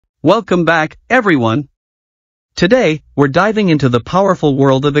Welcome back, everyone. Today, we're diving into the powerful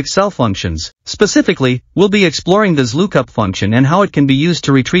world of Excel functions. Specifically, we'll be exploring the XLOOKUP function and how it can be used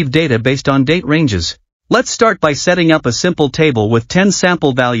to retrieve data based on date ranges. Let's start by setting up a simple table with 10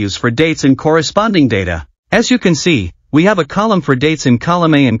 sample values for dates and corresponding data. As you can see, we have a column for dates in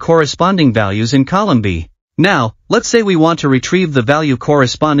column A and corresponding values in column B. Now, let's say we want to retrieve the value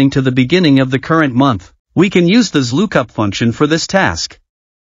corresponding to the beginning of the current month. We can use the XLOOKUP function for this task.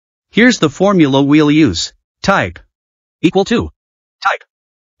 Here's the formula we'll use. Type equal to type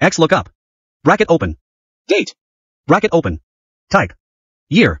XLOOKUP bracket open date bracket open type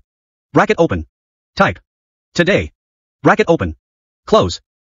year bracket open type today bracket open close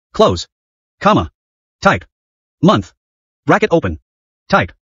comma type month bracket open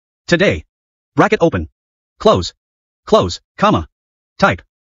type today bracket open close comma type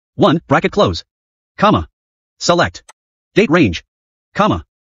 1 bracket close comma select date range comma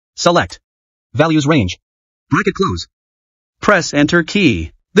select values range bracket close. Press Enter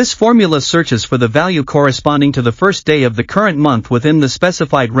key. This formula searches for the value corresponding to the first day of the current month within the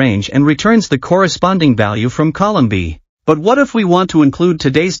specified range and returns the corresponding value from column B. But what if we want to include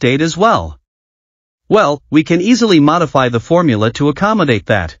today's date as well? Well, we can easily modify the formula to accommodate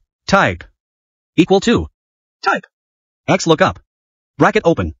that. Type equal to type XLOOKUP bracket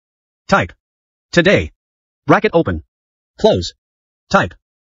open type today bracket open close type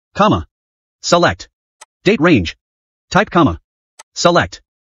comma select date range type comma select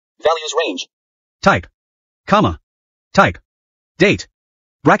values range type comma type date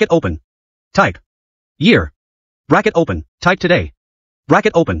bracket open type year bracket open type today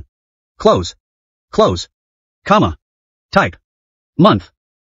bracket open close comma type month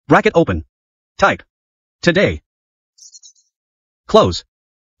bracket open type today close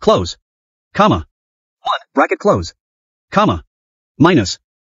comma 1 bracket close comma minus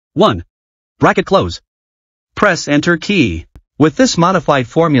 1 bracket close. Press Enter key. With this modified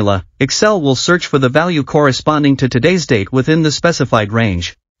formula, Excel will search for the value corresponding to today's date within the specified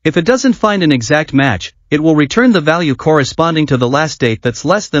range. If it doesn't find an exact match, it will return the value corresponding to the last date that's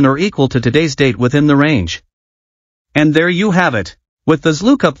less than or equal to today's date within the range. And there you have it. With the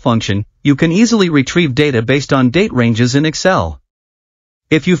XLOOKUP function, you can easily retrieve data based on date ranges in Excel.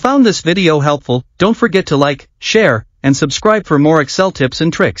 If you found this video helpful, don't forget to like, share, and subscribe for more Excel tips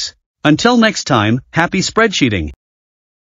and tricks. Until next time, happy spreadsheeting!